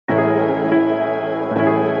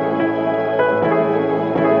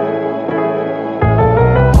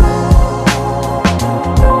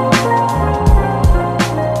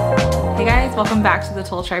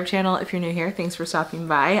Little Tribe channel. If you're new here, thanks for stopping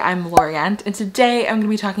by. I'm Loriente, and today I'm gonna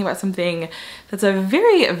be talking about something that's a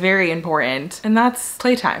very important, and that's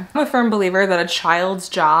playtime. I'm a firm believer that a child's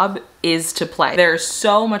job is to play. There's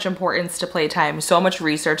so much importance to playtime, so much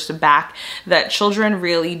research to back that children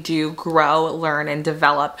really do grow, learn, and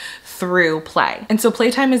develop through play. And so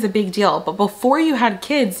playtime is a big deal, but before you had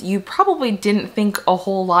kids, you probably didn't think a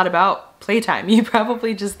whole lot about playtime. You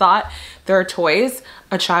probably just thought there are toys,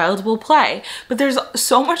 a child will play. But there's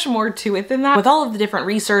so much more to it than that. With all of the different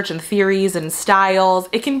research and theories and styles,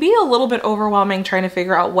 it can be a little bit overwhelming trying to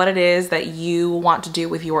figure out what it is that you want to do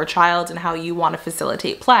with your child and how you want to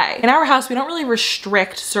facilitate play. In our house, we don't really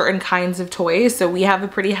restrict certain kinds of toys, so we have a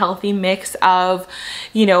pretty healthy mix of,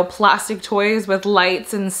 you know, plastic toys with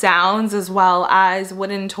lights and sounds, as well as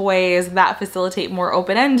wooden toys that facilitate more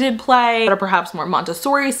open-ended play, that are perhaps more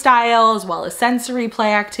Montessori style, as well as sensory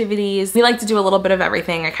play activities. We like to do a little bit of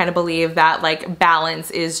everything. I kind of believe that like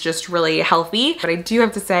balance is just really healthy, but I do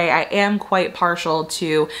have to say I am quite partial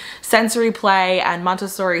to sensory play and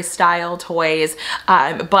Montessori style toys.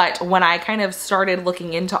 But when I kind of started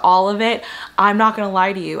looking into all of it, I'm not gonna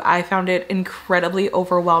lie to you, I found it incredibly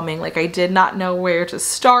overwhelming. Like, I did not know where to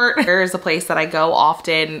start. There's a place that I go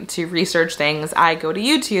often to research things. I go to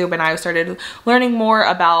YouTube, and I started learning more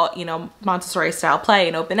about, you know, Montessori style play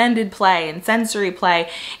and open-ended play and sensory play,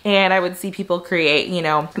 and I would see people create, you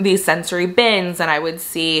know, these sensory bins, and I would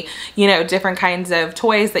see, you know, different kinds of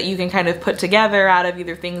toys that you can kind of put together out of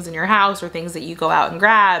either things in your house or things that you go out and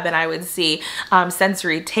grab, and I would see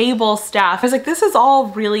sensory table stuff. I was like, this is all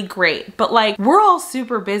really great, but like, we're all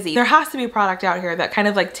super busy. There has to be a product out here that kind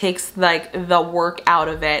of like takes like the work out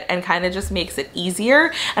of it and kind of just makes it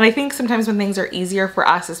easier. And I think sometimes when things are easier for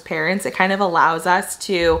us as parents, it kind of allows us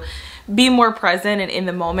to be more present and in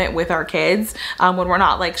the moment with our kids, when we're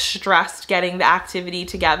not like stressed getting the activity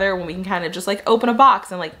together, when we can kind of just like open a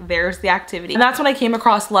box and like, there's the activity. And that's when I came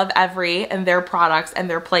across Lovevery and their products and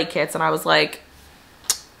their play kits, and I was like,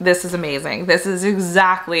 this is amazing. This is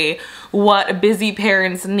exactly what busy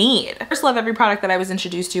parents need. The first Lovevery product that I was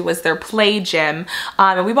introduced to was their play gym.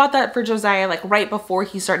 And we bought that for Josiah like right before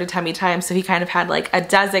he started tummy time, so he kind of had like a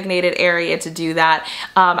designated area to do that.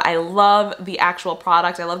 I love the actual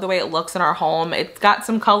product. I love the way it looks in our home. It's got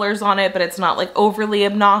some colors on it, but it's not like overly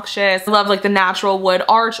obnoxious. I love like the natural wood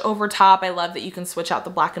arch over top. I love that you can switch out the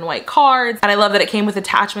black and white cards. And I love that it came with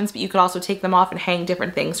attachments, but you could also take them off and hang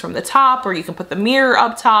different things from the top, or you can put the mirror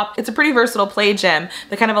up top. It's a pretty versatile play gym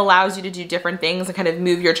that kind of allows you to do different things and kind of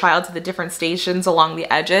move your child to the different stations along the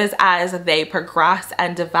edges as they progress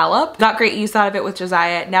and develop. Got great use out of it with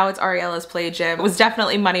Josiah. Now it's Ariella's play gym. It was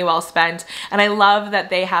definitely money well spent. And I love that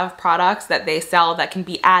they have products that they sell that can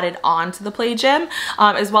be added on to the play gym,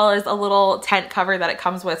 as well as a little tent cover that it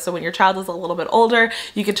comes with. So when your child is a little bit older,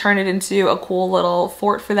 you could turn it into a cool little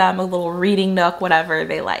fort for them, a little reading nook, whatever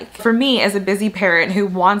they like. For me, as a busy parent who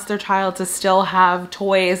wants their child to still have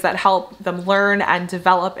toys that help them learn and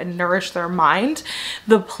develop and nourish their mind,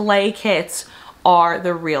 the play kits are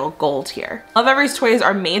the real gold here. Lovevery's toys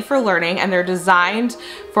are made for learning, and they're designed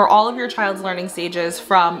for all of your child's learning stages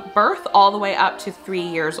from birth all the way up to 3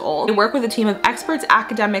 years old. They work with a team of experts,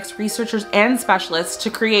 academics, researchers, and specialists to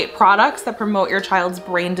create products that promote your child's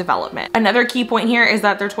brain development. Another key point here is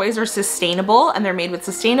that their toys are sustainable, and they're made with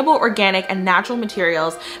sustainable, organic, and natural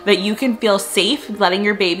materials that you can feel safe letting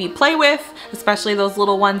your baby play with, especially those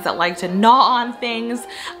little ones that like to gnaw on things.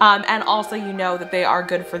 And also, you know that they are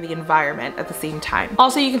good for the environment at the same time.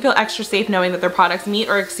 Also, you can feel extra safe knowing that their products meet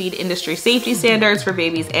or exceed industry safety standards for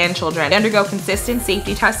babies and children. They undergo consistent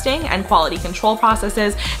safety testing and quality control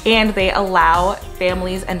processes, and they allow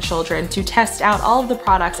families and children to test out all of the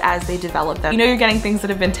products as they develop them. You know you're getting things that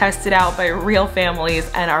have been tested out by real families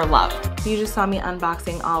and are loved. You just saw me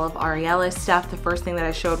unboxing all of Ariella's stuff. The first thing that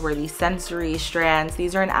I showed were these sensory strands.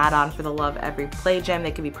 These are an add-on for the Lovevery play gym.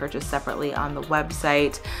 They can be purchased separately on the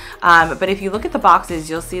website. But if you look at the boxes,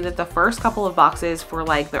 you'll see that the first couple of boxes for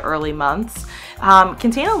like the early months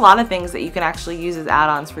contain a lot of things that you can actually use as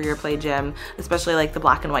add-ons for your play gym, especially like the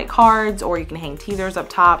black and white cards, or you can hang teethers up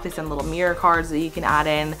top. They send little mirror cards that you can add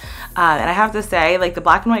in. And I have to say, like, the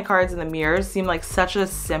black and white cards and the mirrors seem like such a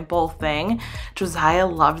simple thing. Josiah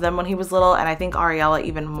loved them when he was little, and I think Ariella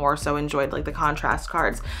even more so enjoyed like the contrast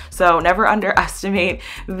cards. So never underestimate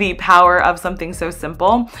the power of something so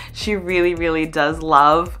simple. She really does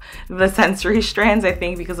love the sensory strands, I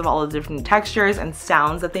think, because of all the different textures and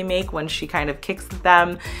sounds that they make when she kind of kicks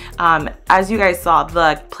them. As you guys saw,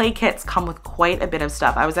 the play kits come with quite a bit of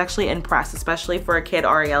stuff. I was actually impressed, especially for a kid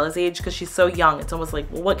Ariella's age, because she's so young. It's almost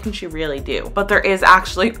like, well, what can she really do? But there is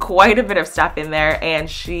actually quite a bit of stuff in there, and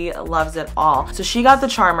she loves it all. So she got the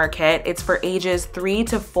charmer kit. kit. It's for ages 3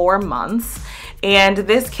 to 4 months. And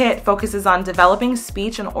this kit focuses on developing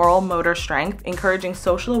speech and oral motor strength, encouraging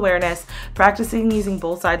social awareness, practicing using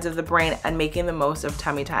both sides of the brain, and making the most of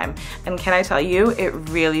tummy time. And can I tell you, it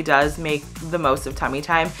really does make the most of tummy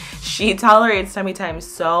time. She tolerates tummy time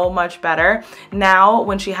so much better now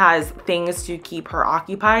when she has things to keep her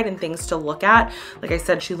occupied and things to look at. Like I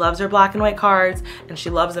said, she loves her black and white cards and she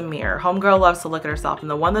loves a mirror. Homegirl loves to look at herself, and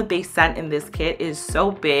the one that they sent in this kit is so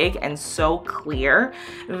big and so clear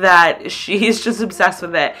that she's just obsessed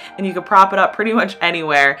with it, and you can prop it up pretty much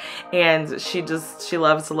anywhere, and she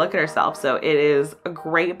loves to look at herself. So it is a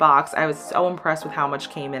great box. I was so impressed with how much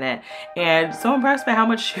came in it, and so impressed by how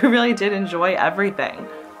much she really did enjoy everything.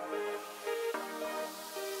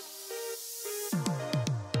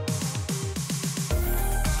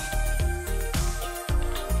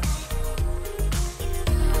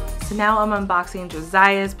 So now I'm unboxing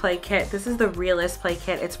Josiah's play kit. This is the Realist play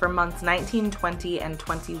kit. It's for months 19, 20, and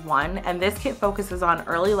 21. And this kit focuses on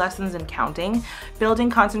early lessons in counting, building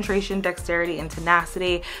concentration, dexterity, and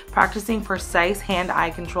tenacity, practicing precise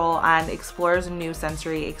hand-eye control, and explores new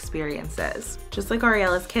sensory experiences. Just like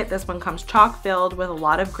Ariella's kit, this one comes chock-filled with a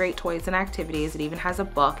lot of great toys and activities. It even has a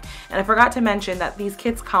book. And I forgot to mention that these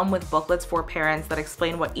kits come with booklets for parents that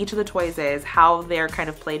explain what each of the toys is, how they're kind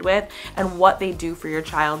of played with, and what they do for your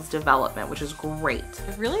child's development, which is great.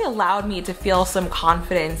 It really allowed me to feel some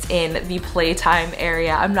confidence in the playtime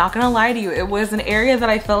area. I'm not gonna lie to you, it was an area that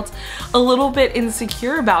I felt a little bit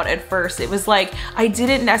insecure about at first. It was like I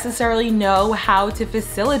didn't necessarily know how to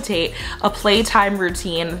facilitate a playtime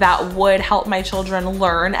routine that would help my children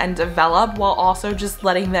learn and develop while also just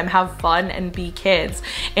letting them have fun and be kids.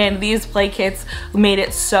 And these play kits made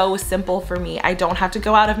it so simple for me. I don't have to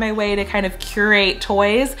go out of my way to kind of curate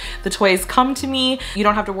toys. The toys come to me. You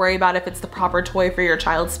don't have to worry about if it's the proper toy for your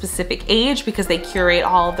child's specific age because they curate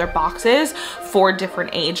all of their boxes for different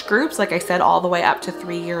age groups, like I said, all the way up to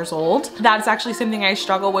 3 years old. That's actually something I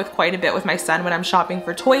struggle with quite a bit with my son when I'm shopping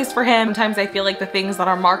for toys for him. Sometimes I feel like the things that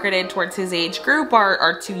are marketed towards his age group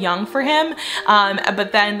are too young for him.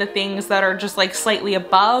 But then the things that are just like slightly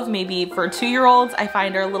above, maybe for 2-year-olds, I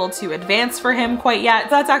find are a little too advanced for him quite yet. So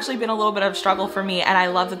that's actually been a little bit of a struggle for me, and I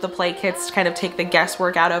love that the play kits kind of take the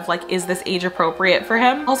guesswork out of like, is this age appropriate for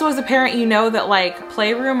him? Also, as a parent, you know that like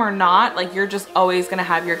playroom or not, like you're just always gonna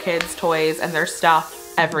have your kids' toys and their stuff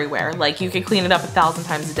everywhere. Like you can clean it up 1,000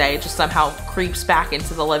 times a day, it just somehow creeps back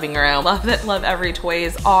into the living room. Love that Lovevery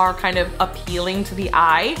toys are kind of appealing to the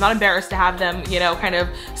eye. I'm not embarrassed to have them, you know, kind of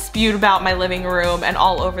spewed about my living room and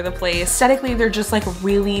all over the place. Aesthetically, they're just like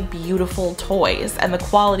really beautiful toys and the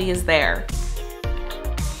quality is there.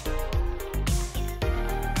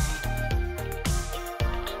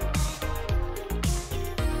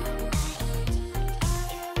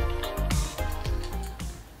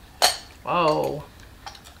 Whoa.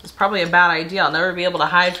 It's probably a bad idea. I'll never be able to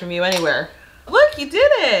hide from you anywhere. Look, you did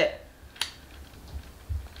it.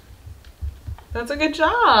 That's a good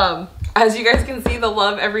job. As you guys can see, the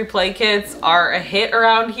Lovevery play kits are a hit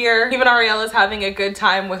around here. Even Ariella's having a good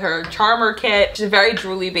time with her Charmer kit. She's a very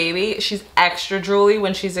drooly baby. She's extra drooly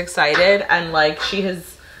when she's excited, and like she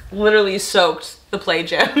has literally soaked the play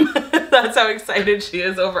gym. That's how excited she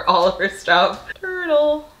is over all of her stuff.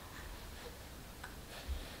 Turtle.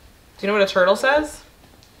 Do you know what a turtle says?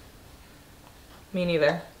 Me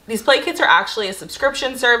neither. These play kits are actually a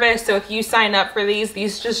subscription service, so if you sign up for these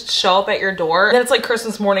just show up at your door. Then it's like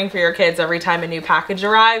Christmas morning for your kids every time a new package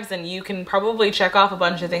arrives, and you can probably check off a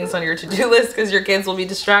bunch of things on your to-do list because your kids will be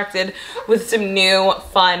distracted with some new,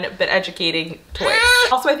 fun, but educating toys.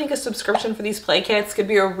 Also, I think a subscription for these play kits could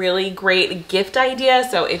be a really great gift idea.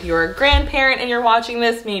 So if you're a grandparent and you're watching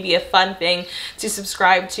this, maybe a fun thing to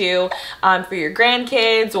subscribe to for your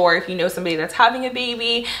grandkids, or if you know somebody that's having a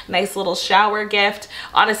baby, nice little shower gift.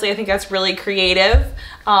 Honestly, I think that's really creative.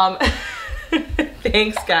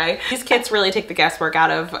 Thanks, Guy. These kits really take the guesswork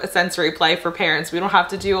out of sensory play for parents. We don't have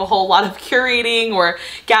to do a whole lot of curating or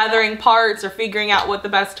gathering parts or figuring out what the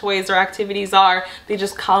best toys or activities are. They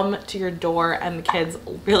just come to your door and the kids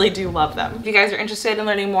really do love them. If you guys are interested in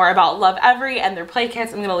learning more about Lovevery and their play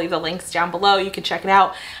kits, I'm gonna leave the links down below. You can check it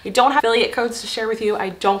out. I don't have affiliate codes to share with you. I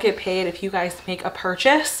don't get paid if you guys make a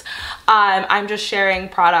purchase. I'm just sharing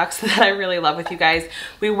products that I really love with you guys.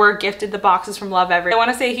 We were gifted the boxes from Lovevery. I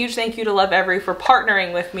wanna say a huge thank you to Lovevery for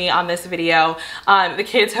partnering with me on this video. The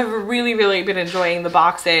kids have really been enjoying the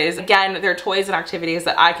boxes. Again, they're toys and activities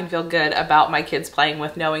that I can feel good about my kids playing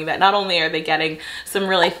with, knowing that not only are they getting some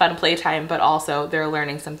really fun playtime, but also they're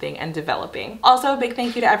learning something and developing. Also, a big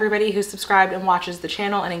thank you to everybody who's subscribed and watches the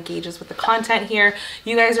channel and engages with the content here.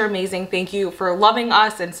 You guys are amazing. Thank you for loving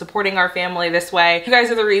us and supporting our family this way. You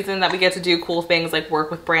guys are the reason that we get to do cool things like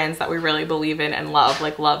work with brands that we really believe in and love,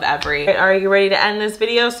 like Lovevery. Are you ready to end this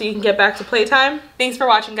video so you can get back to playtime? Thanks for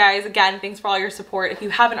watching, guys. Again, thanks for all your support. If you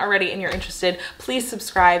haven't already and you're interested, please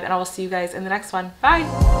subscribe, and I will see you guys in the next one.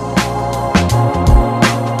 Bye.